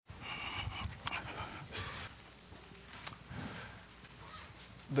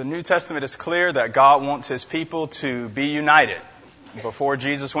The New Testament is clear that God wants His people to be united. Before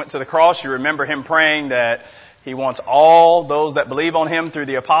Jesus went to the cross, you remember Him praying that He wants all those that believe on Him through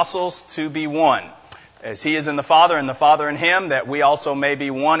the apostles to be one. As He is in the Father and the Father in Him, that we also may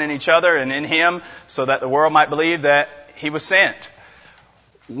be one in each other and in Him, so that the world might believe that He was sent.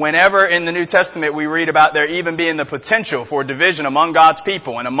 Whenever in the New Testament we read about there even being the potential for division among God's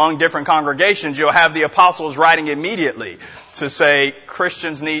people and among different congregations, you'll have the apostles writing immediately to say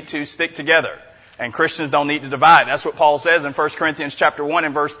Christians need to stick together and Christians don't need to divide. That's what Paul says in 1 Corinthians chapter 1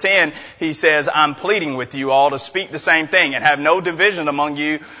 and verse 10. He says, I'm pleading with you all to speak the same thing and have no division among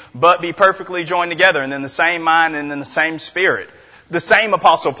you, but be perfectly joined together and in the same mind and in the same spirit. The same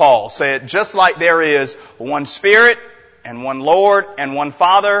apostle Paul said, just like there is one Spirit and one Lord and one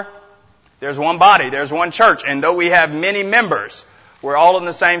Father, there's one body, there's one church. And though we have many members, we're all in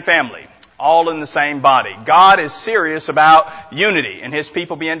the same family, all in the same body. God is serious about unity and His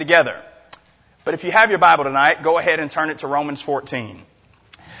people being together. But if you have your Bible tonight, go ahead and turn it to Romans 14.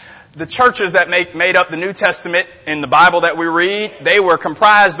 The churches that made up the New Testament in the Bible that we read, they were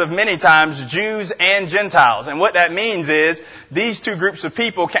comprised of many times Jews and Gentiles. And what that means is these two groups of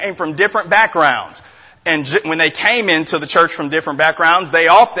people came from different backgrounds. And when they came into the church from different backgrounds, they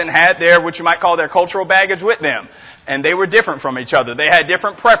often had what you might call their cultural baggage with them. And they were different from each other. They had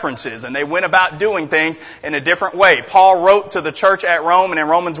different preferences and they went about doing things in a different way. Paul wrote to the church at Rome, and in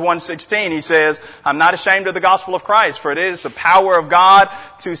Romans 1:16 he says, I'm not ashamed of the gospel of Christ, for it is the power of God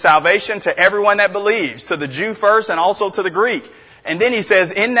to salvation to everyone that believes, to the Jew first and also to the Greek. And then he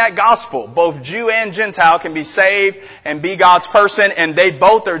says, in that gospel, both Jew and Gentile can be saved and be God's person, and they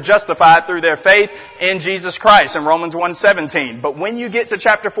both are justified through their faith in Jesus Christ in Romans 1:17. But when you get to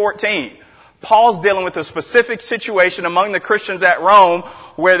chapter 14, Paul's dealing with a specific situation among the Christians at Rome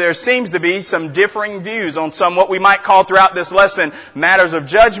where there seems to be some differing views on some what we might call throughout this lesson matters of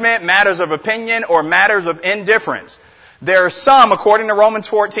judgment, matters of opinion, or matters of indifference. There are some, according to Romans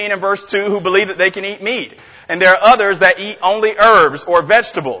 14 and verse 2, who believe that they can eat meat. And there are others that eat only herbs or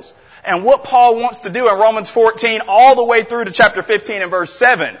vegetables. And what Paul wants to do in Romans 14 all the way through to chapter 15 and verse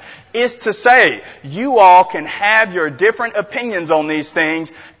 7 is to say, you all can have your different opinions on these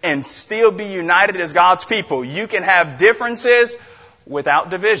things and still be united as God's people. You can have differences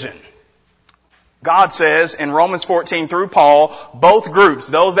without division. God says in Romans 14 through Paul, both groups,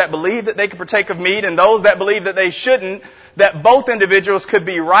 those that believe that they can partake of meat and those that believe that they shouldn't, that both individuals could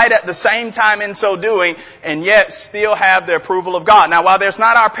be right at the same time in so doing and yet still have the approval of God. Now, while there's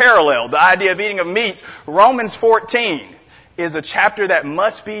not our parallel, the idea of eating of meats, Romans 14 is a chapter that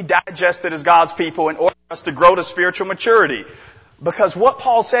must be digested as God's people in order for us to grow to spiritual maturity. Because what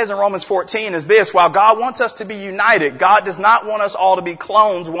Paul says in Romans 14 is this: while God wants us to be united, God does not want us all to be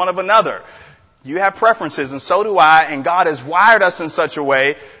clones one of another. You have preferences and so do I, and God has wired us in such a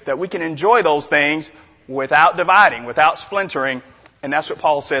way that we can enjoy those things without dividing, without splintering. And that's what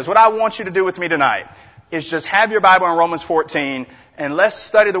Paul says. What I want you to do with me tonight is just have your Bible in Romans 14 and let's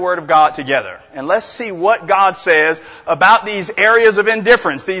study the Word of God together. And let's see what God says about these areas of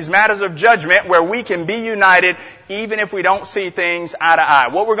indifference, these matters of judgment where we can be united even if we don't see things eye to eye.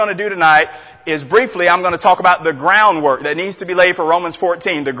 What we're going to do tonight is briefly, I'm going to talk about the groundwork that needs to be laid for Romans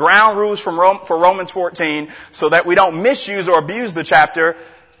 14, the ground rules for Romans 14 so that we don't misuse or abuse the chapter.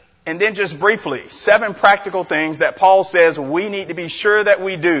 And then just briefly, 7 practical things that Paul says we need to be sure that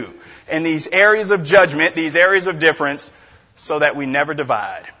we do in these areas of judgment, these areas of difference, so that we never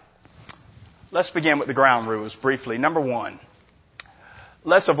divide. Let's begin with the ground rules briefly. Number 1,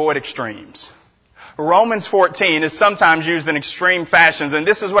 let's avoid extremes. Romans 14 is sometimes used in extreme fashions, and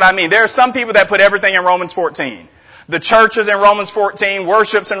this is what I mean. There are some people that put everything in Romans 14. The church is in Romans 14,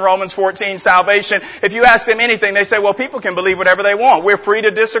 worship's in Romans 14, salvation. If you ask them anything, they say, well, people can believe whatever they want. We're free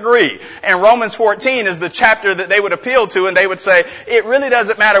to disagree. And Romans 14 is the chapter that they would appeal to, and they would say, it really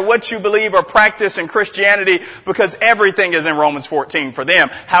doesn't matter what you believe or practice in Christianity because everything is in Romans 14 for them.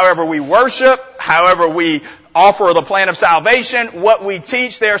 However we worship, however we offer the plan of salvation, what we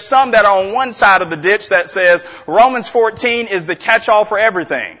teach, there are some that are on one side of the ditch that says Romans 14 is the catch-all for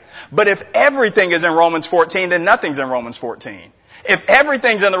everything. But if everything is in Romans 14, then nothing's in Romans 14. If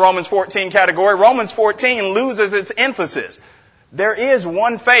everything's in the Romans 14 category, Romans 14 loses its emphasis. There is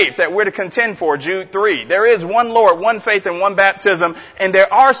one faith that we're to contend for, Jude 3. There is one Lord, one faith, and one baptism. And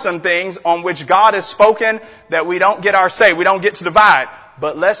there are some things on which God has spoken that we don't get our say. We don't get to divide.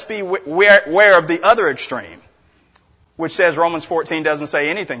 But let's be aware of the other extreme, which says Romans 14 doesn't say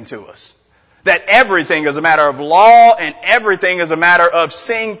anything to us. That everything is a matter of law and everything is a matter of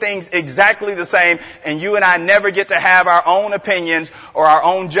seeing things exactly the same, and you and I never get to have our own opinions or our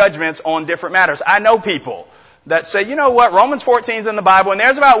own judgments on different matters. I know people that say, you know what, Romans 14 is in the Bible, and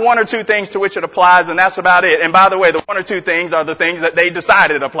there's about one or two things to which it applies, and that's about it. And by the way, the one or two things are the things that they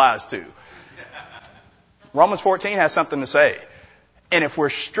decided it applies to. Romans 14 has something to say. And if we're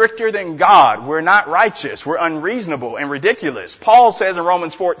stricter than God, we're not righteous, we're unreasonable and ridiculous. Paul says in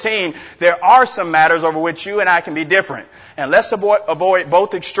Romans 14, there are some matters over which you and I can be different. And let's avoid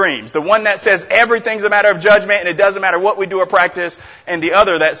both extremes. The one that says everything's a matter of judgment and it doesn't matter what we do or practice, and the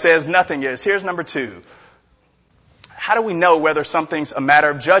other that says nothing is. Here's number 2. How do we know whether something's a matter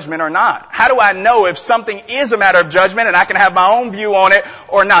of judgment or not? How do I know if something is a matter of judgment and I can have my own view on it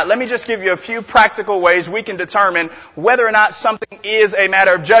or not? Let me just give you a few practical ways we can determine whether or not something is a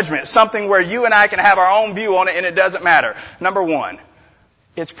matter of judgment. Something where you and I can have our own view on it and it doesn't matter. Number 1,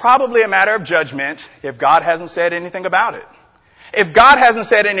 it's probably a matter of judgment if God hasn't said anything about it. If God hasn't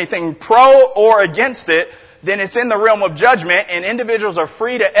said anything pro or against it, then it's in the realm of judgment, and individuals are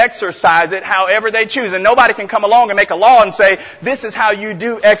free to exercise it however they choose. And nobody can come along and make a law and say, this is how you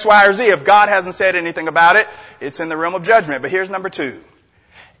do X, Y, or Z. If God hasn't said anything about it, it's in the realm of judgment. But here's number 2.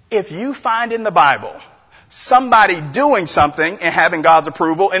 If you find in the Bible somebody doing something and having God's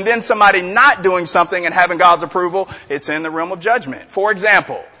approval, and then somebody not doing something and having God's approval, it's in the realm of judgment. For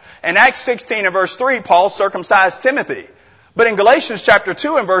example, in Acts 16 and verse 3, Paul circumcised Timothy. But in Galatians chapter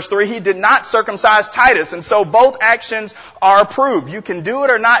 2 and verse 3, he did not circumcise Titus. And so both actions are approved. You can do it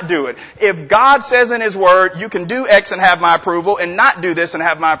or not do it. If God says in His Word, you can do X and have my approval and not do this and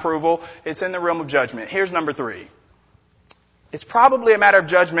have my approval, it's in the realm of judgment. Here's number 3. It's probably a matter of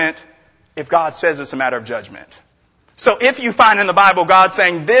judgment if God says it's a matter of judgment. So if you find in the Bible God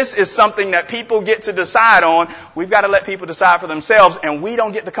saying this is something that people get to decide on, we've got to let people decide for themselves, and we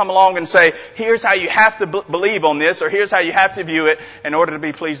don't get to come along and say, here's how you have to believe on this, or here's how you have to view it in order to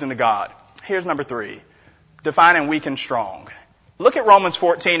be pleasing to God. Here's number 3. Defining weak and strong. Look at Romans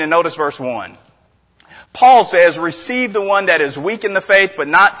 14 and notice verse 1. Paul says, receive the one that is weak in the faith, but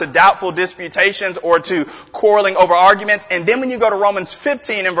not to doubtful disputations or to quarreling over arguments. And then when you go to Romans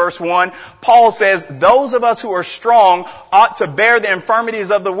 15 and verse 1, Paul says, those of us who are strong ought to bear the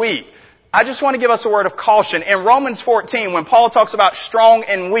infirmities of the weak. I just want to give us a word of caution. In Romans 14, when Paul talks about strong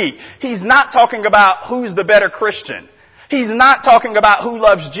and weak, he's not talking about who's the better Christian. He's not talking about who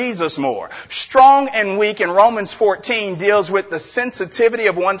loves Jesus more. Strong and weak in Romans 14 deals with the sensitivity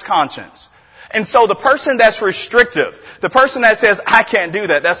of one's conscience. And so the person that's restrictive, the person that says, I can't do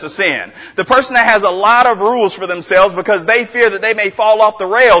that, that's a sin. The person that has a lot of rules for themselves because they fear that they may fall off the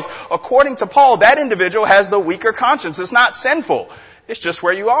rails, according to Paul, that individual has the weaker conscience. It's not sinful. It's just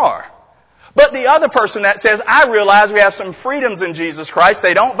where you are. But the other person that says, I realize we have some freedoms in Jesus Christ.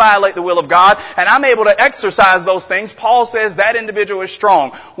 They don't violate the will of God, and I'm able to exercise those things. Paul says that individual is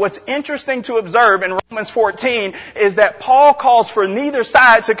strong. What's interesting to observe in Romans 14 is that Paul calls for neither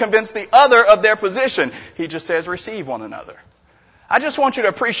side to convince the other of their position. He just says, receive one another. I just want you to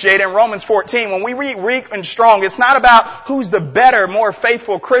appreciate in Romans 14, when we read weak and strong, it's not about who's the better, more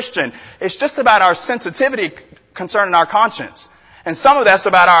faithful Christian. It's just about our sensitivity concerning our conscience. And some of that's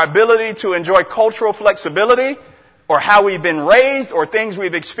about our ability to enjoy cultural flexibility or how we've been raised or things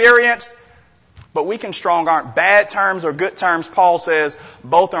we've experienced. But weak and strong aren't bad terms or good terms. Paul says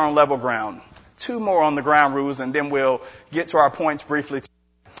both are on level ground. 2 more on the ground rules, and then we'll get to our points briefly.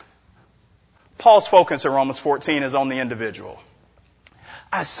 Paul's focus in Romans 14 is on the individual.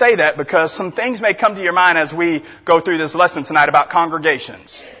 I say that because some things may come to your mind as we go through this lesson tonight about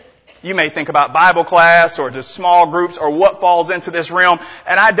congregations. You may think about Bible class or just small groups or what falls into this realm.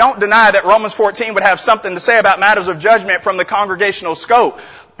 And I don't deny that Romans 14 would have something to say about matters of judgment from the congregational scope.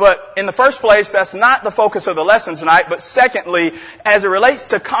 But in the first place, that's not the focus of the lesson tonight. But secondly, as it relates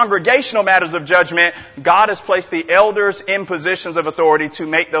to congregational matters of judgment, God has placed the elders in positions of authority to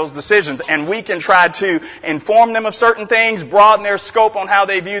make those decisions. And we can try to inform them of certain things, broaden their scope on how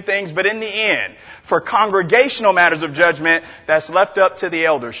they view things. But in the end, for congregational matters of judgment, that's left up to the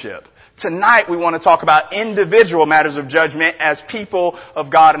eldership. Tonight we want to talk about individual matters of judgment as people of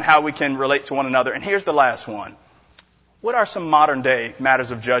God and how we can relate to one another. And here's the last one. What are some modern day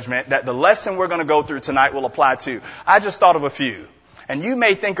matters of judgment that the lesson we're going to go through tonight will apply to? I just thought of a few. And you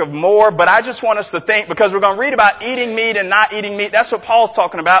may think of more, but I just want us to think, because we're going to read about eating meat and not eating meat. That's what Paul's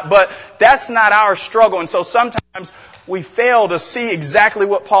talking about, but that's not our struggle. And so sometimes we fail to see exactly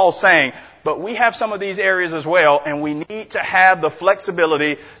what Paul's saying. But we have some of these areas as well, and we need to have the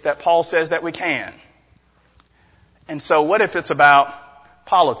flexibility that Paul says that we can. And so what if it's about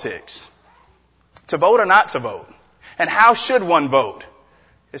politics? To vote or not to vote? And how should one vote?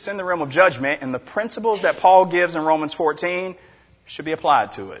 It's in the realm of judgment, and the principles that Paul gives in Romans 14 should be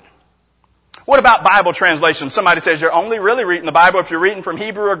applied to it. What about Bible translation? Somebody says you're only really reading the Bible if you're reading from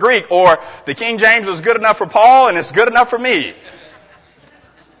Hebrew or Greek, or the King James was good enough for Paul and it's good enough for me.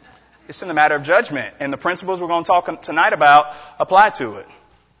 It's in the matter of judgment, and the principles we're going to talk tonight about apply to it.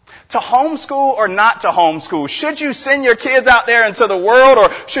 To homeschool or not to homeschool? Should you send your kids out there into the world, or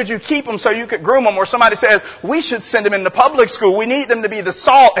should you keep them so you could groom them? Or somebody says, we should send them into public school. We need them to be the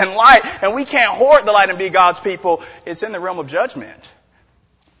salt and light, and we can't hoard the light and be God's people. It's in the realm of judgment.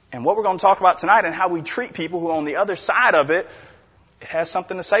 And what we're going to talk about tonight and how we treat people who are on the other side of it, it has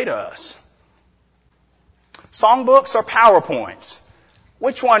something to say to us. Songbooks or PowerPoints?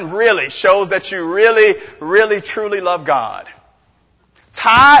 Which one really shows that you really, truly love God?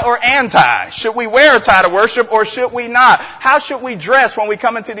 Tie or anti? Should we wear a tie to worship or should we not? How should we dress when we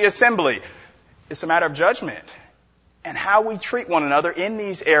come into the assembly? It's a matter of judgment. And how we treat one another in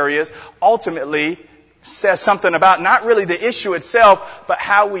these areas ultimately says something about not really the issue itself, but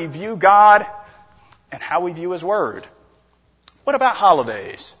how we view God and how we view His Word. What about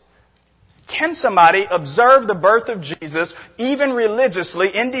holidays? Can somebody observe the birth of Jesus even religiously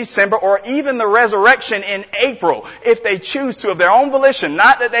in December, or even the resurrection in April if they choose to of their own volition?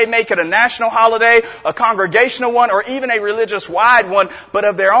 Not that they make it a national holiday, a congregational one, or even a religious wide one, but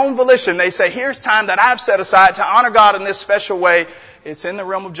of their own volition. They say, here's time that I've set aside to honor God in this special way. It's in the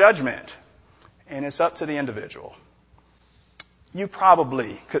realm of judgment, and it's up to the individual. You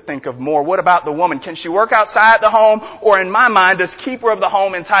probably could think of more. What about the woman? Can she work outside the home? Or in my mind, does keeper of the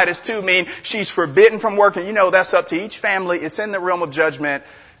home in Titus 2 mean she's forbidden from working? You know, that's up to each family. It's in the realm of judgment.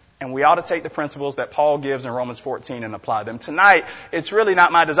 And we ought to take the principles that Paul gives in Romans 14 and apply them. Tonight, it's really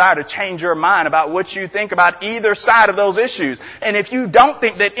not my desire to change your mind about what you think about either side of those issues. And if you don't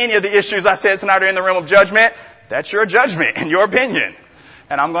think that any of the issues I said tonight are in the realm of judgment, that's your judgment and your opinion.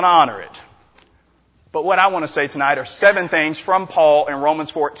 And I'm going to honor it. But what I want to say tonight are 7 things from Paul in Romans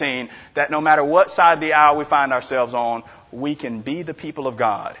 14 that no matter what side of the aisle we find ourselves on, we can be the people of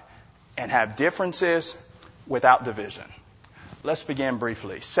God and have differences without division. Let's begin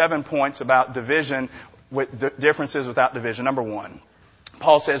briefly. 7 points about division, with differences without division. Number 1,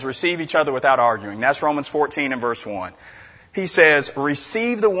 Paul says, receive each other without arguing. That's Romans 14 and verse 1. He says,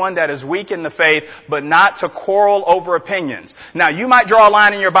 receive the one that is weak in the faith, but not to quarrel over opinions. Now, you might draw a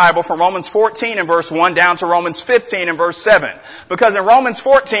line in your Bible from Romans 14 and verse 1 down to Romans 15 and verse 7. Because in Romans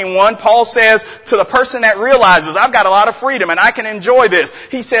 14:1, Paul says to the person that realizes, I've got a lot of freedom and I can enjoy this.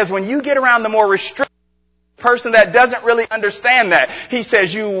 He says, when you get around the more restricted person that doesn't really understand that, he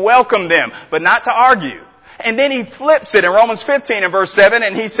says you welcome them, but not to argue. And then he flips it in Romans 15 and verse 7,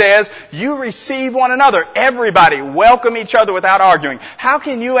 and he says, you receive one another. Everybody welcome each other without arguing. How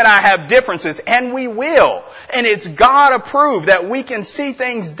can you and I have differences? And we will. And it's God approved that we can see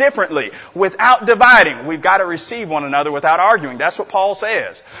things differently without dividing. We've got to receive one another without arguing. That's what Paul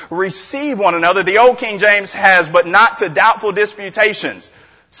says. Receive one another. The old King James has, but not to doubtful disputations.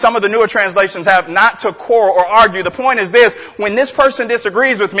 Some of the newer translations have not to quarrel or argue. The point is this: when this person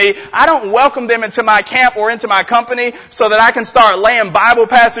disagrees with me, I don't welcome them into my camp or into my company so that I can start laying Bible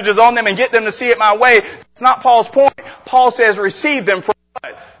passages on them and get them to see it my way. It's not Paul's point. Paul says receive them for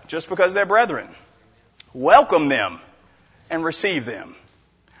what? Just because they're brethren. Welcome them and receive them.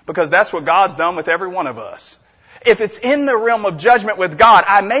 Because that's what God's done with every one of us. If it's in the realm of judgment with God,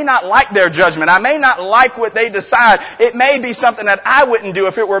 I may not like their judgment. I may not like what they decide. It may be something that I wouldn't do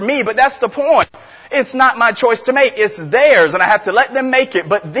if it were me, but that's the point. It's not my choice to make. It's theirs, and I have to let them make it.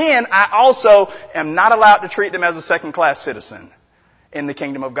 But then I also am not allowed to treat them as a second-class citizen in the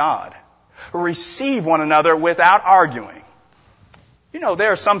kingdom of God. Receive one another without arguing. You know,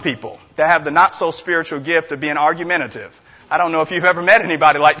 there are some people that have the not-so-spiritual gift of being argumentative. I don't know if you've ever met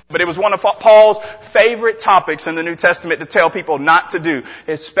anybody like that, but it was one of Paul's favorite topics in the New Testament to tell people not to do,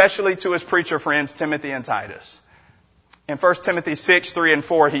 especially to his preacher friends, Timothy and Titus. In 1 Timothy 6, 3 and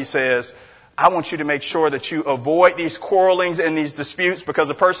 4, he says, I want you to make sure that you avoid these quarrelings and these disputes, because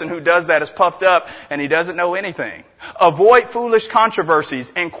a person who does that is puffed up and he doesn't know anything. Avoid foolish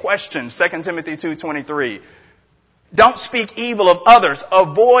controversies and questions, 2 Timothy 2:23. Don't speak evil of others.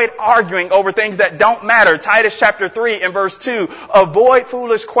 Avoid arguing over things that don't matter. Titus chapter 3 and verse 2. Avoid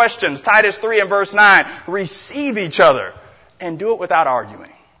foolish questions. Titus 3 and verse 9. Receive each other and do it without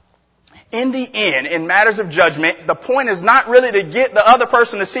arguing. In the end, in matters of judgment, the point is not really to get the other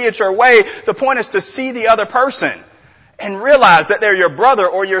person to see it your way. The point is to see the other person and realize that they're your brother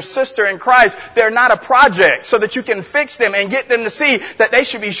or your sister in Christ. They're not a project, so that you can fix them and get them to see that they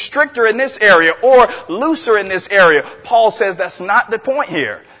should be stricter in this area or looser in this area. Paul says that's not the point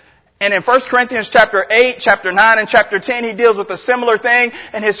here. And in 1 Corinthians chapter 8, chapter 9, and chapter 10, he deals with a similar thing,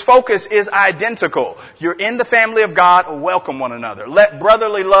 and his focus is identical. You're in the family of God, welcome one another. Let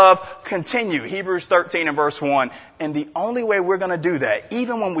brotherly love continue. Hebrews 13 and verse 1. And the only way we're going to do that,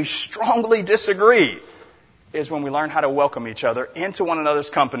 even when we strongly disagree, is when we learn how to welcome each other into one another's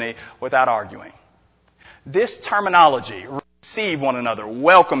company without arguing. This terminology, receive one another,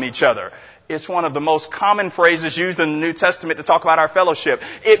 welcome each other, it's one of the most common phrases used in the New Testament to talk about our fellowship.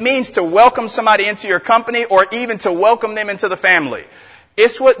 It means to welcome somebody into your company or even to welcome them into the family.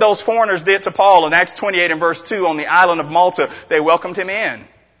 It's what those foreigners did to Paul in Acts 28 and verse 2 on the island of Malta. They welcomed him in.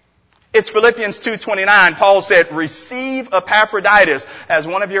 It's Philippians 2:29. Paul said, receive Epaphroditus as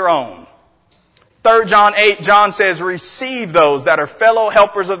one of your own. 3 John 8, John says, receive those that are fellow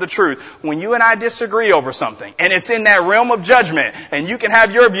helpers of the truth. When you and I disagree over something, and it's in that realm of judgment, and you can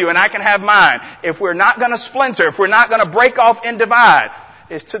have your view and I can have mine, if we're not going to splinter, if we're not going to break off and divide,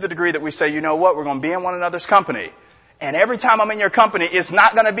 it's to the degree that we say, you know what, we're going to be in one another's company. And every time I'm in your company, it's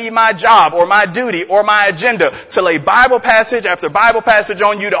not going to be my job or my duty or my agenda to lay Bible passage after Bible passage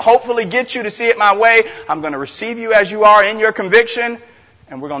on you to hopefully get you to see it my way. I'm going to receive you as you are in your conviction,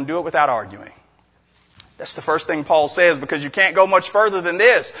 and we're going to do it without arguing. That's the first thing Paul says, because you can't go much further than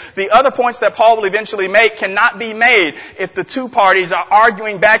this. The other points that Paul will eventually make cannot be made if the two parties are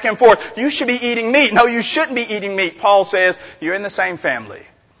arguing back and forth. You should be eating meat. No, you shouldn't be eating meat. Paul says, you're in the same family.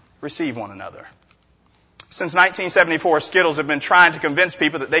 Receive one another. Since 1974, Skittles have been trying to convince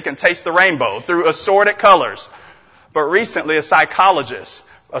people that they can taste the rainbow through assorted colors. But recently, a psychologist,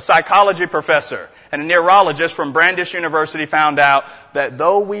 a psychology professor, and a neurologist from Brandeis University found out that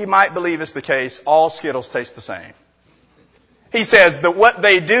though we might believe it's the case, all Skittles taste the same. He says that what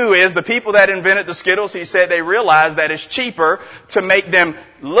they do is, the people that invented the Skittles, he said they realized that it's cheaper to make them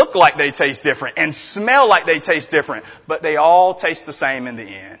look like they taste different and smell like they taste different, but they all taste the same in the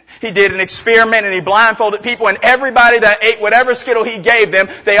end. He did an experiment and he blindfolded people, and everybody that ate whatever Skittle he gave them,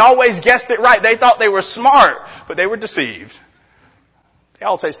 they always guessed it right. They thought they were smart, but they were deceived. They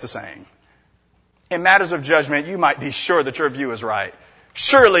all taste the same. In matters of judgment, you might be sure that your view is right.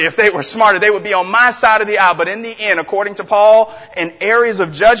 Surely, if they were smarter, they would be on my side of the aisle. But in the end, according to Paul, in areas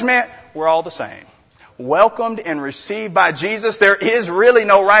of judgment, we're all the same. Welcomed and received by Jesus. There is really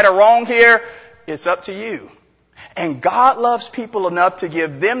no right or wrong here. It's up to you. And God loves people enough to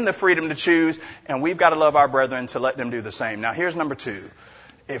give them the freedom to choose, and we've got to love our brethren to let them do the same. Now, here's number 2.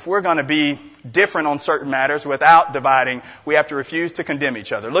 If we're going to be different on certain matters without dividing, we have to refuse to condemn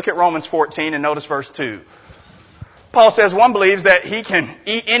each other. Look at Romans 14 and notice verse 2. Paul says one believes that he can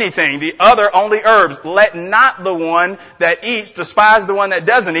eat anything, the other only herbs. Let not the one that eats despise the one that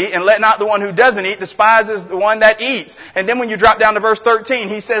doesn't eat, and let not the one who doesn't eat despises the one that eats. And then when you drop down to verse 13,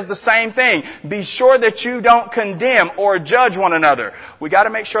 he says the same thing. Be sure that you don't condemn or judge one another. We got to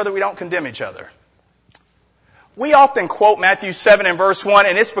make sure that we don't condemn each other. We often quote Matthew 7 and verse 1,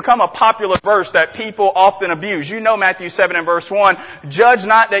 and it's become a popular verse that people often abuse. You know Matthew 7 and verse 1, judge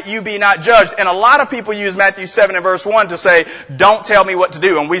not that you be not judged. And a lot of people use Matthew 7 and verse 1 to say, don't tell me what to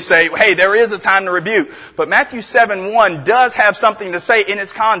do. And we say, hey, there is a time to rebuke. But Matthew 7:1 does have something to say in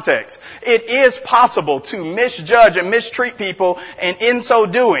its context. It is possible to misjudge and mistreat people, and in so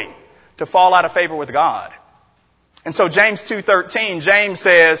doing, to fall out of favor with God. And so James 2:13, James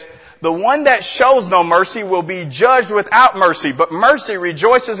says, the one that shows no mercy will be judged without mercy, but mercy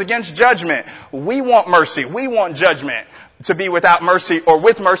rejoices against judgment. We want mercy. We want judgment to be without mercy or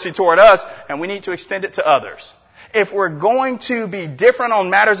with mercy toward us, and we need to extend it to others. If we're going to be different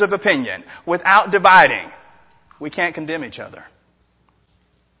on matters of opinion without dividing, we can't condemn each other.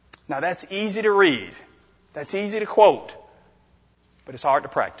 Now that's easy to read. That's easy to quote, but it's hard to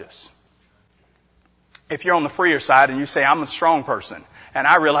practice. If you're on the freer side and you say, I'm a strong person, and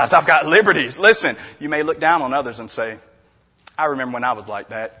I realize I've got liberties. Listen, you may look down on others and say, I remember when I was like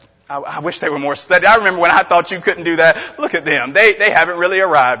that. I wish they were more studied. I remember when I thought you couldn't do that. Look at them. They haven't really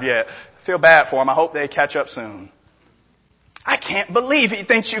arrived yet. I feel bad for them. I hope they catch up soon. I can't believe he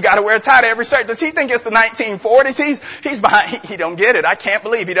thinks you got to wear a tie to every shirt. Does he think it's the 1940s? He's behind. He don't get it. I can't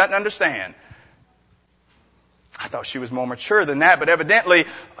believe he doesn't understand. I thought she was more mature than that, but evidently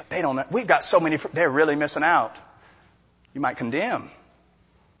they don't know. We've got so many. They're really missing out. You might condemn.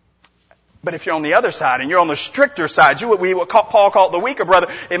 But if you're on the other side and you're on the stricter side, you what Paul called the weaker brother,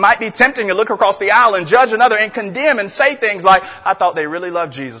 it might be tempting to look across the aisle and judge another and condemn and say things like, I thought they really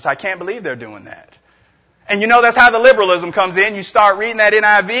loved Jesus. I can't believe they're doing that. And you know that's how the liberalism comes in. You start reading that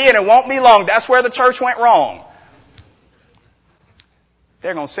NIV and it won't be long. That's where the church went wrong.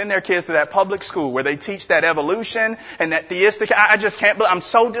 They're going to send their kids to that public school where they teach that evolution and that theistic. I just can't believe. I'm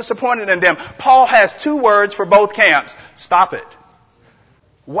so disappointed in them. Paul has 2 words for both camps. Stop it.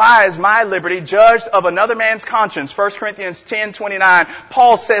 Why is my liberty judged of another man's conscience? 1 Corinthians 10:29.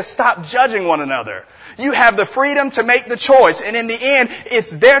 Paul says, stop judging one another. You have the freedom to make the choice. And in the end,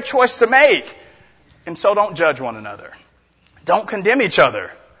 it's their choice to make. And so don't judge one another. Don't condemn each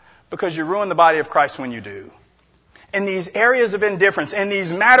other, because you ruin the body of Christ when you do. In these areas of indifference, in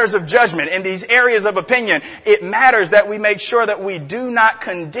these matters of judgment, in these areas of opinion, it matters that we make sure that we do not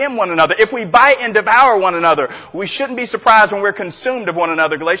condemn one another. If we bite and devour one another, we shouldn't be surprised when we're consumed of one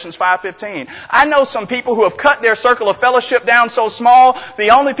another. Galatians 5:15. I know some people who have cut their circle of fellowship down so small, the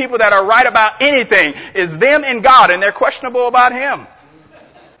only people that are right about anything is them and God, and they're questionable about Him.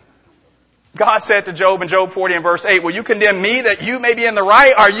 God said to Job in Job 40 and verse 8, will you condemn me that you may be in the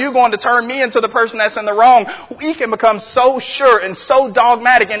right? Are you going to turn me into the person that's in the wrong? We can become so sure and so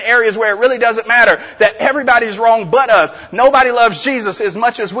dogmatic in areas where it really doesn't matter that everybody's wrong but us. Nobody loves Jesus as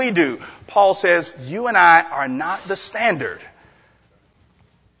much as we do. Paul says, you and I are not the standard.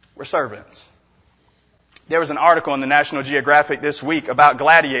 We're servants. There was an article in the National Geographic this week about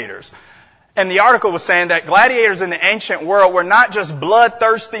gladiators. And the article was saying that gladiators in the ancient world were not just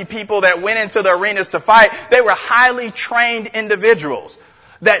bloodthirsty people that went into the arenas to fight. They were highly trained individuals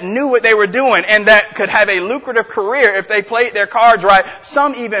that knew what they were doing and that could have a lucrative career if they played their cards right.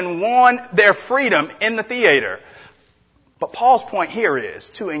 Some even won their freedom in the theater. But Paul's point here is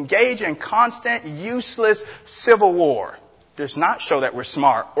to engage in constant, useless civil war does not show that we're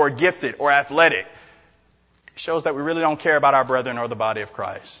smart or gifted or athletic. It shows that we really don't care about our brethren or the body of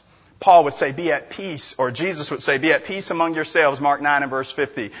Christ. Paul would say, be at peace, or Jesus would say, be at peace among yourselves, Mark 9 and verse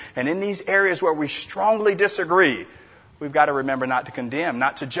 50. And in these areas where we strongly disagree, we've got to remember not to condemn,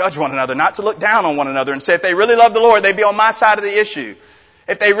 not to judge one another, not to look down on one another and say, if they really love the Lord, they'd be on my side of the issue.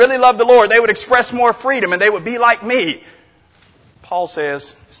 If they really love the Lord, they would express more freedom and they would be like me. Paul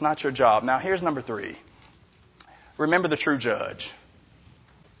says, it's not your job. Now here's number 3. Remember the true judge.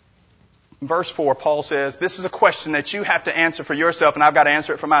 In verse 4, Paul says, this is a question that you have to answer for yourself, and I've got to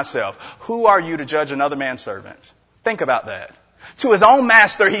answer it for myself. Who are you to judge another man's servant? Think about that. To his own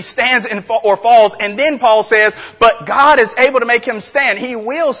master, he stands or falls, and then Paul says, but God is able to make him stand. He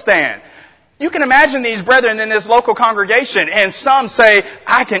will stand. You can imagine these brethren in this local congregation, and some say,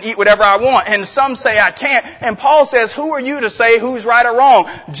 I can eat whatever I want, and some say I can't. And Paul says, who are you to say who's right or wrong?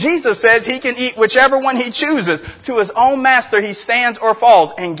 Jesus says he can eat whichever one he chooses. To his own master he stands or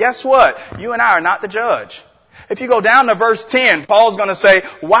falls. And guess what? You and I are not the judge. If you go down to verse 10, Paul's going to say,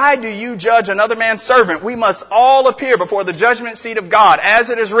 why do you judge another man's servant? We must all appear before the judgment seat of God. As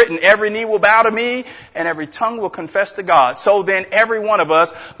it is written, every knee will bow to me and every tongue will confess to God. So then every one of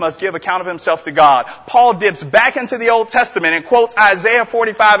us must give account of himself to God. Paul dips back into the Old Testament and quotes Isaiah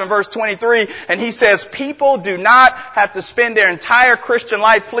 45 and verse 23. And he says, people do not have to spend their entire Christian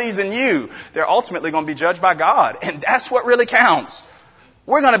life pleasing you. They're ultimately going to be judged by God. And that's what really counts.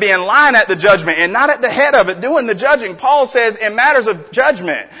 We're going to be in line at the judgment and not at the head of it doing the judging. Paul says in matters of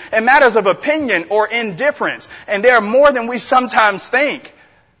judgment, in matters of opinion or indifference, and there are more than we sometimes think.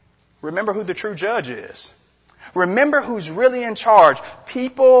 Remember who the true judge is. Remember who's really in charge.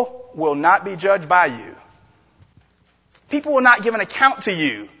 People will not be judged by you. People will not give an account to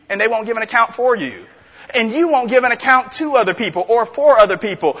you, and they won't give an account for you. And you won't give an account to other people or for other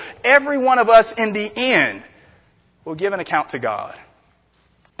people. Every one of us in the end will give an account to God.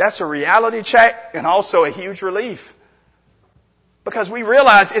 That's a reality check and also a huge relief. Because we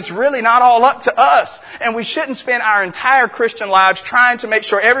realize it's really not all up to us. And we shouldn't spend our entire Christian lives trying to make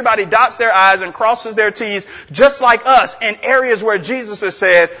sure everybody dots their I's and crosses their T's just like us in areas where Jesus has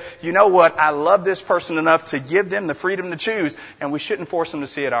said, you know what, I love this person enough to give them the freedom to choose, and we shouldn't force them to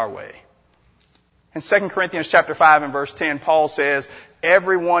see it our way. In 2 Corinthians chapter 5 and verse 10, Paul says,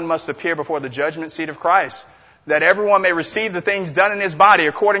 everyone must appear before the judgment seat of Christ, that everyone may receive the things done in his body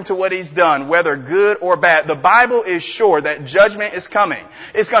according to what he's done, whether good or bad. The Bible is sure that judgment is coming.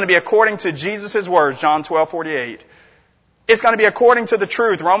 It's going to be according to Jesus' words, John 12:48. It's going to be according to the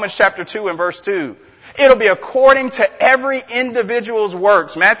truth, Romans chapter 2 and verse 2. It'll be according to every individual's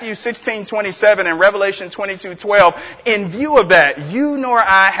works, Matthew 16:27 and Revelation 22:12. In view of that, you nor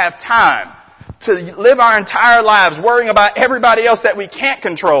I have time to live our entire lives worrying about everybody else that we can't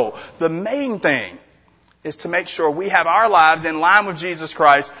control. The main thing is to make sure we have our lives in line with Jesus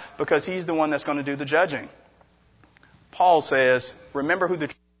Christ, because he's the one that's going to do the judging. Paul says, remember who the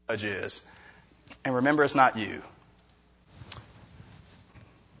true judge is, and remember it's not you.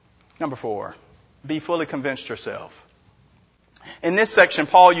 Number 4, be fully convinced yourself. In this section,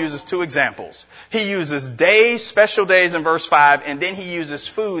 Paul uses 2 examples. He uses days, special days in verse 5, and then he uses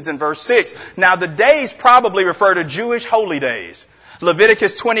foods in verse 6. Now, the days probably refer to Jewish holy days.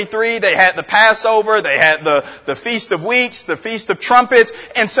 Leviticus 23, they had the Passover, they had the Feast of Weeks, the Feast of Trumpets,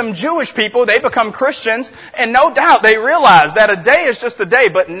 and some Jewish people, they become Christians, and no doubt they realize that a day is just a day,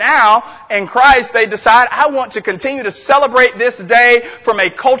 but now in Christ they decide, I want to continue to celebrate this day from a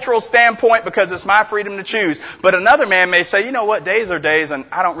cultural standpoint because it's my freedom to choose. But another man may say, you know what, days are days and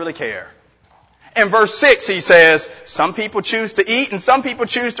I don't really care. In verse 6 he says, some people choose to eat and some people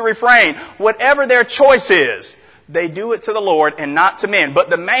choose to refrain. Whatever their choice is, they do it to the Lord and not to men. But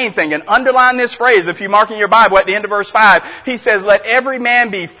the main thing, and underline this phrase if you mark in your Bible at the end of verse 5, he says, let every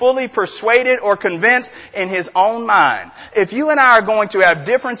man be fully persuaded or convinced in his own mind. If you and I are going to have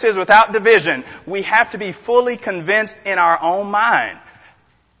differences without division, we have to be fully convinced in our own mind.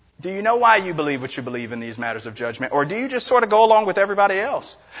 Do you know why you believe what you believe in these matters of judgment? Or do you just sort of go along with everybody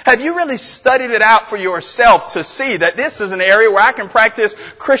else? Have you really studied it out for yourself to see that this is an area where I can practice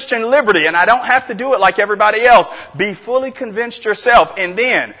Christian liberty and I don't have to do it like everybody else? Be fully convinced yourself and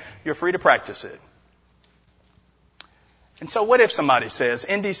then you're free to practice it. And so what if somebody says,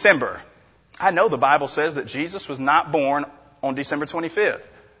 in December, I know the Bible says that Jesus was not born on December 25th.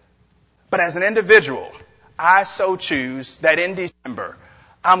 But as an individual, I so choose that in December,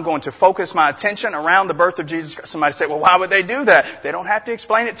 I'm going to focus my attention around the birth of Jesus Christ. Somebody say, well, why would they do that? They don't have to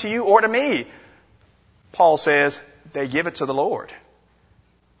explain it to you or to me. Paul says they give it to the Lord.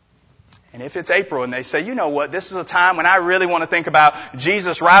 And if it's April and they say, you know what, this is a time when I really want to think about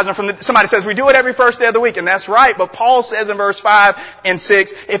Jesus rising from the... Somebody says, we do it every first day of the week, and that's right. But Paul says in verse 5 and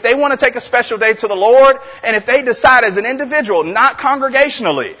 6, if they want to take a special day to the Lord, and if they decide as an individual, not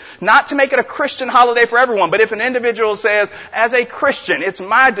congregationally, not to make it a Christian holiday for everyone, but if an individual says, as a Christian, it's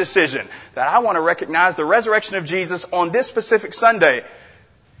my decision that I want to recognize the resurrection of Jesus on this specific Sunday,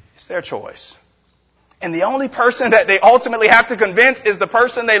 it's their choice. And the only person that they ultimately have to convince is the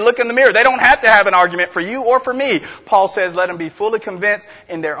person they look in the mirror. They don't have to have an argument for you or for me. Paul says, let them be fully convinced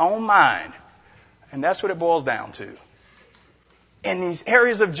in their own mind. And that's what it boils down to. In these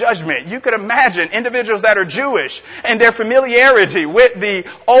areas of judgment, you could imagine individuals that are Jewish and their familiarity with the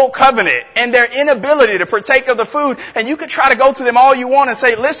Old Covenant and their inability to partake of the food. And you could try to go to them all you want and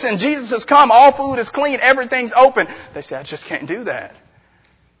say, listen, Jesus has come. All food is clean. Everything's open. They say, I just can't do that.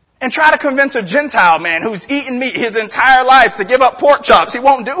 And try to convince a Gentile man who's eaten meat his entire life to give up pork chops. He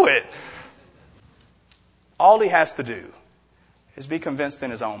won't do it. All he has to do is be convinced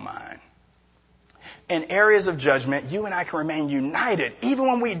in his own mind. In areas of judgment, you and I can remain united, even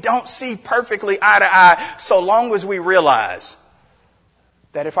when we don't see perfectly eye to eye, so long as we realize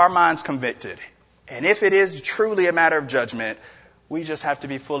that if our mind's convicted, and if it is truly a matter of judgment, we just have to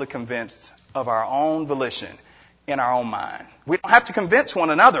be fully convinced of our own volition in our own mind. We don't have to convince one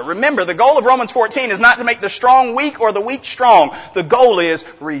another. Remember, the goal of Romans 14 is not to make the strong weak or the weak strong. The goal is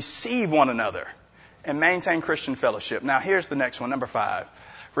receive one another and maintain Christian fellowship. Now, here's the next one, number 5.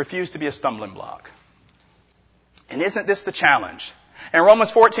 Refuse to be a stumbling block. And isn't this the challenge? In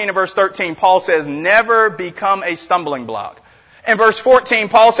Romans 14 and verse 13, Paul says, never become a stumbling block. In verse 14,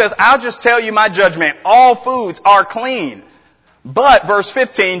 Paul says, I'll just tell you my judgment. All foods are clean. But, verse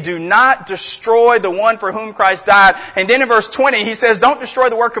 15, do not destroy the one for whom Christ died. And then in verse 20, he says, don't destroy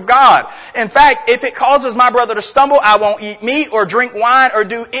the work of God. In fact, if it causes my brother to stumble, I won't eat meat or drink wine or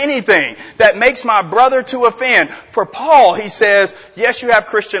do anything that makes my brother to offend. For Paul, he says, yes, you have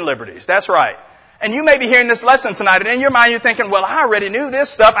Christian liberties. That's right. And you may be hearing this lesson tonight, and in your mind you're thinking, well, I already knew this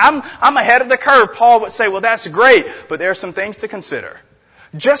stuff. I'm ahead of the curve. Paul would say, well, that's great, but there are some things to consider.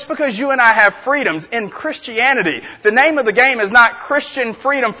 Just because you and I have freedoms in Christianity, the name of the game is not Christian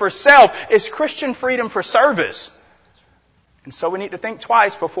freedom for self, it's Christian freedom for service. And so we need to think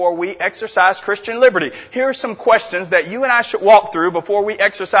twice before we exercise Christian liberty. Here are some questions that you and I should walk through before we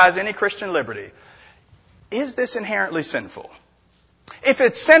exercise any Christian liberty. Is this inherently sinful? If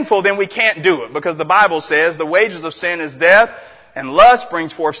it's sinful, then we can't do it because the Bible says the wages of sin is death and lust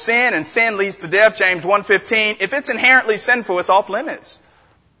brings forth sin and sin leads to death, James 1:15. If it's inherently sinful, it's off limits.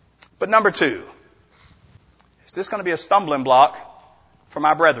 But number 2, is this going to be a stumbling block for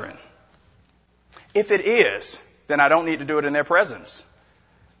my brethren? If it is, then I don't need to do it in their presence.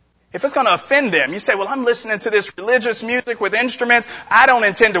 If it's going to offend them, you say, well, I'm listening to this religious music with instruments. I don't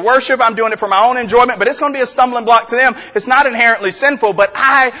intend to worship. I'm doing it for my own enjoyment, but it's going to be a stumbling block to them. It's not inherently sinful, but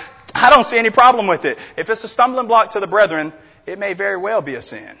I don't see any problem with it. If it's a stumbling block to the brethren, it may very well be a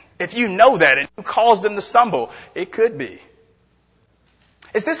sin. If you know that and you cause them to stumble, it could be.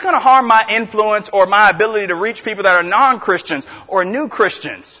 Is this going to harm my influence or my ability to reach people that are non-Christians or new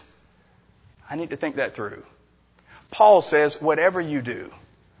Christians? I need to think that through. Paul says, whatever you do,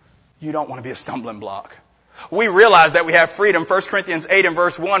 you don't want to be a stumbling block. We realize that we have freedom. 1 Corinthians 8 and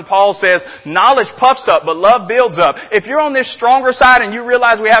verse 1, Paul says, knowledge puffs up, but love builds up. If you're on this stronger side and you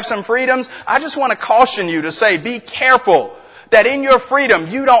realize we have some freedoms, I just want to caution you to say, be careful that in your freedom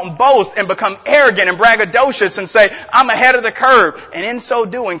you don't boast and become arrogant and braggadocious and say, I'm ahead of the curve, and in so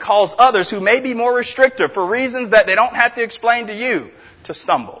doing cause others who may be more restrictive for reasons that they don't have to explain to you to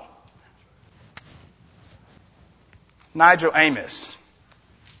stumble. Nigel Amos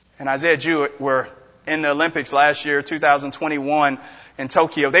and Isaiah Jewett were in the Olympics last year, 2021 in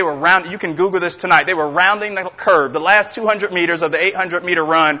Tokyo. They were you can Google this tonight. They were rounding the curve, the last 200 meters of the 800 meter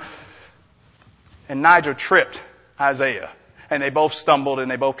run, and Nigel tripped Isaiah. And they both stumbled and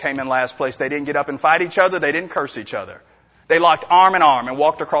they both came in last place. They didn't get up and fight each other. They didn't curse each other. They locked arm in arm and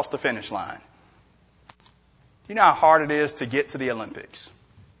walked across the finish line. You know how hard it is to get to the Olympics?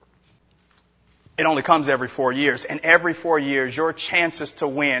 It only comes every 4 years. And every 4 years, your chances to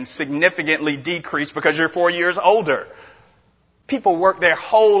win significantly decrease because you're 4 years older. People work their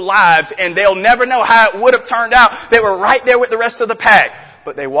whole lives and they'll never know how it would have turned out. They were right there with the rest of the pack.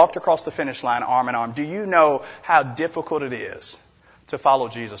 But they walked across the finish line arm in arm. Do you know how difficult it is to follow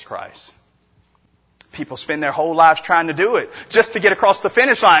Jesus Christ? People spend their whole lives trying to do it just to get across the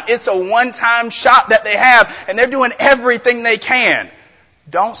finish line. It's a one-time shot that they have, and they're doing everything they can.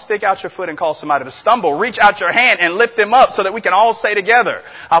 Don't stick out your foot and cause somebody to stumble. Reach out your hand and lift them up so that we can all say together,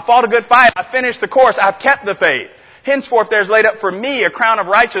 I fought a good fight. I finished the course. I've kept the faith. Henceforth there's laid up for me a crown of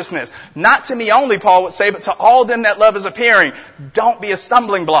righteousness. Not to me only, Paul would say, but to all them that love is appearing. Don't be a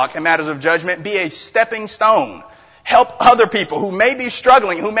stumbling block in matters of judgment. Be a stepping stone. Help other people who may be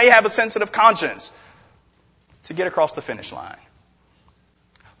struggling, who may have a sensitive conscience, to get across the finish line.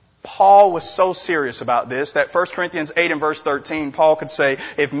 Paul was so serious about this that 1 Corinthians 8 and verse 13, Paul could say,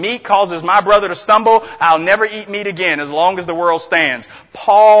 if meat causes my brother to stumble, I'll never eat meat again as long as the world stands.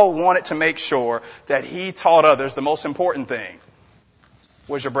 Paul wanted to make sure that he taught others the most important thing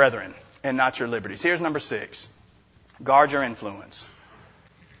was your brethren and not your liberties. Here's number 6. Guard your influence.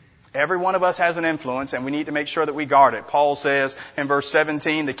 Every one of us has an influence, and we need to make sure that we guard it. Paul says in verse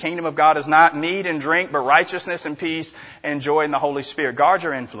 17, the kingdom of God is not meat and drink, but righteousness and peace and joy in the Holy Spirit. Guard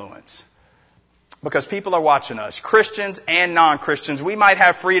your influence. Because people are watching us, Christians and non-Christians. We might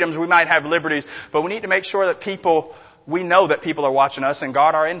have freedoms, we might have liberties, but we need to make sure that we know that people are watching us and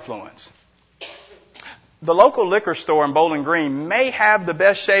guard our influence. The local liquor store in Bowling Green may have the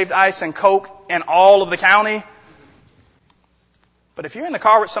best shaved ice and Coke in all of the county. But if you're in the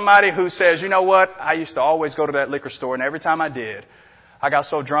car with somebody who says, you know what, I used to always go to that liquor store, and every time I did, I got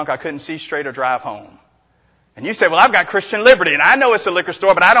so drunk I couldn't see straight or drive home. And you say, well, I've got Christian liberty, and I know it's a liquor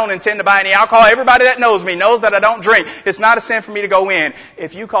store, but I don't intend to buy any alcohol. Everybody that knows me knows that I don't drink. It's not a sin for me to go in.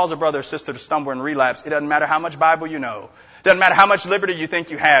 If you cause a brother or sister to stumble and relapse, it doesn't matter how much Bible you know. It doesn't matter how much liberty you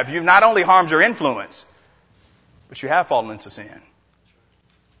think you have. You've not only harmed your influence, but you have fallen into sin.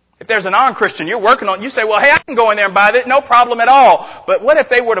 If there's a non-Christian you're working on, you say, well, hey, I can go in there and buy that. No problem at all. But what if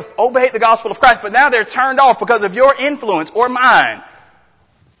they were to obey the gospel of Christ, but now they're turned off because of your influence or mine?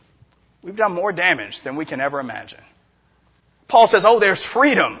 We've done more damage than we can ever imagine. Paul says, there's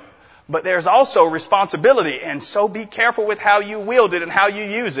freedom, but there's also responsibility. And so be careful with how you wield it and how you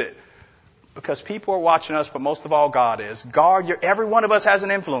use it. Because people are watching us, but most of all God is. Every one of us has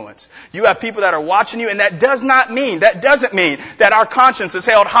an influence. You have people that are watching you, and that doesn't mean that our conscience is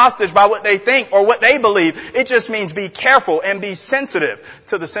held hostage by what they think or what they believe. It just means be careful and be sensitive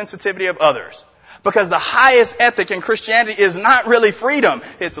to the sensitivity of others. Because the highest ethic in Christianity is not really freedom,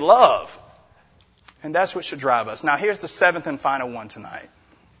 it's love. And that's what should drive us. Now here's the 7th and final one tonight.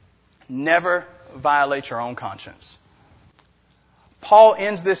 Never violate your own conscience. Paul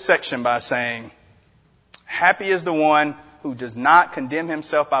ends this section by saying, happy is the one who does not condemn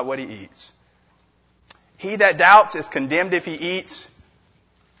himself by what he eats. He that doubts is condemned if he eats,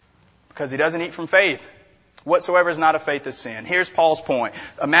 because he doesn't eat from faith. Whatsoever is not of faith is sin. Here's Paul's point.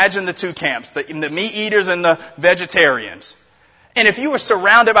 Imagine the two camps, the meat eaters and the vegetarians. And if you were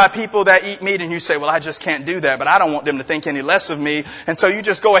surrounded by people that eat meat and you say, well, I just can't do that, but I don't want them to think any less of me, and so you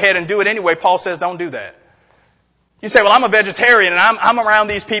just go ahead and do it anyway, Paul says don't do that. You say, well, I'm a vegetarian and I'm around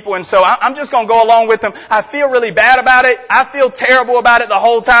these people, and so I'm just going to go along with them. I feel really bad about it. I feel terrible about it the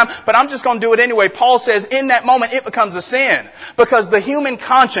whole time, but I'm just going to do it anyway. Paul says in that moment it becomes a sin, because the human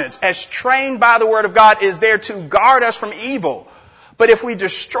conscience, as trained by the Word of God, is there to guard us from evil. But if we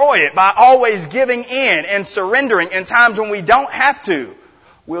destroy it by always giving in and surrendering in times when we don't have to,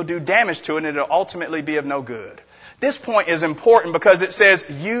 we'll do damage to it, and it'll ultimately be of no good. This point is important because it says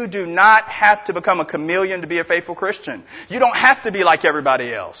you do not have to become a chameleon to be a faithful Christian. You don't have to be like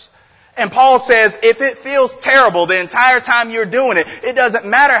everybody else. And Paul says, if it feels terrible the entire time you're doing it, it doesn't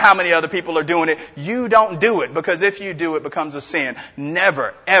matter how many other people are doing it. You don't do it, because if you do, it becomes a sin.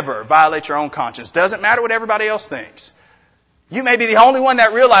 Never, ever violate your own conscience. Doesn't matter what everybody else thinks. You may be the only one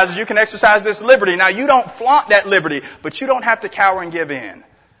that realizes you can exercise this liberty. Now, you don't flaunt that liberty, but you don't have to cower and give in,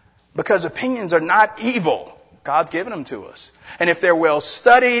 because opinions are not evil. God's given them to us. And if they're well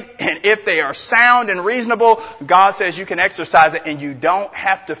studied and if they are sound and reasonable, God says you can exercise it, and you don't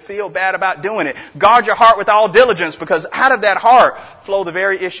have to feel bad about doing it. Guard your heart with all diligence, because out of that heart flow the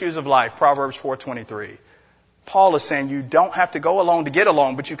very issues of life. Proverbs 4:23. Paul is saying you don't have to go along to get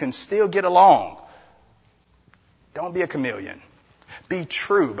along, but you can still get along. Don't be a chameleon. Be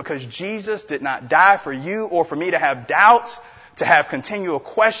true, because Jesus did not die for you or for me to have doubts, to have continual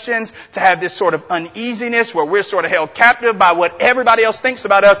questions, to have this sort of uneasiness where we're sort of held captive by what everybody else thinks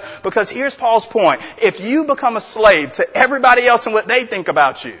about us. Because here's Paul's point. If you become a slave to everybody else and what they think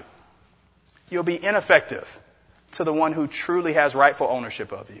about you, you'll be ineffective to the one who truly has rightful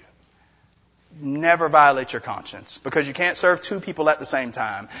ownership of you. Never violate your conscience, because you can't serve two people at the same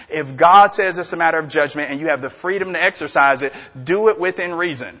time. If God says it's a matter of judgment and you have the freedom to exercise it, do it within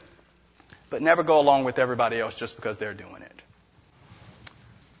reason. But never go along with everybody else just because they're doing it.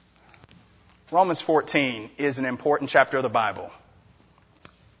 Romans 14 is an important chapter of the Bible.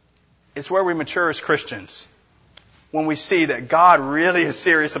 It's where we mature as Christians, when we see that God really is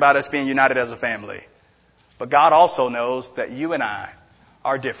serious about us being united as a family. But God also knows that you and I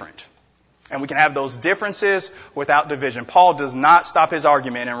are different. And we can have those differences without division. Paul does not stop his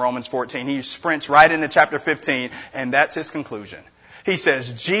argument in Romans 14. He sprints right into chapter 15, and that's his conclusion. He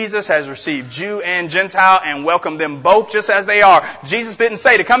says Jesus has received Jew and Gentile and welcomed them both just as they are. Jesus didn't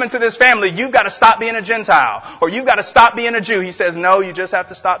say to come into this family, you've got to stop being a Gentile or you've got to stop being a Jew. He says, no, you just have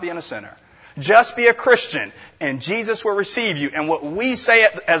to stop being a sinner. Just be a Christian and Jesus will receive you. And what we say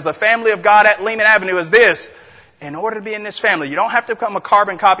as the family of God at Lehman Avenue is this: in order to be in this family, you don't have to become a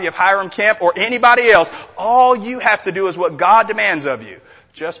carbon copy of Hiram Kemp or anybody else. All you have to do is what God demands of you.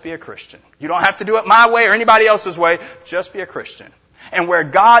 Just be a Christian. You don't have to do it my way or anybody else's way. Just be a Christian. And where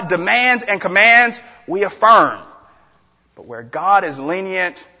God demands and commands, we affirm. But where God is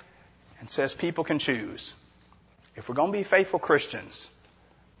lenient and says people can choose, if we're going to be faithful Christians,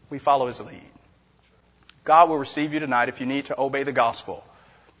 we follow His lead. God will receive you tonight if you need to obey the gospel.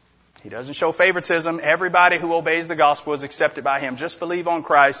 He doesn't show favoritism. Everybody who obeys the gospel is accepted by Him. Just believe on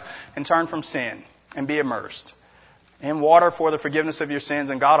Christ and turn from sin and be immersed in water for the forgiveness of your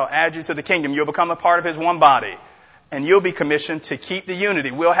sins, and God will add you to the kingdom. You'll become a part of His one body. And you'll be commissioned to keep the unity.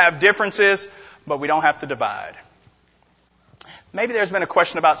 We'll have differences, but we don't have to divide. Maybe there's been a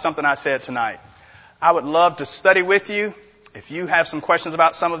question about something I said tonight. I would love to study with you. If you have some questions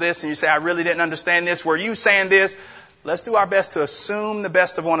about some of this and you say, I really didn't understand this, were you saying this? Let's do our best to assume the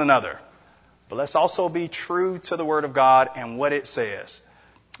best of one another. But let's also be true to the Word of God and what it says.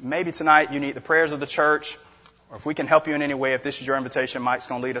 Maybe tonight you need the prayers of the church. Or if we can help you in any way, if this is your invitation, Mike's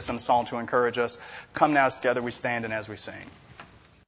going to lead us in a song to encourage us. Come now together we stand and as we sing.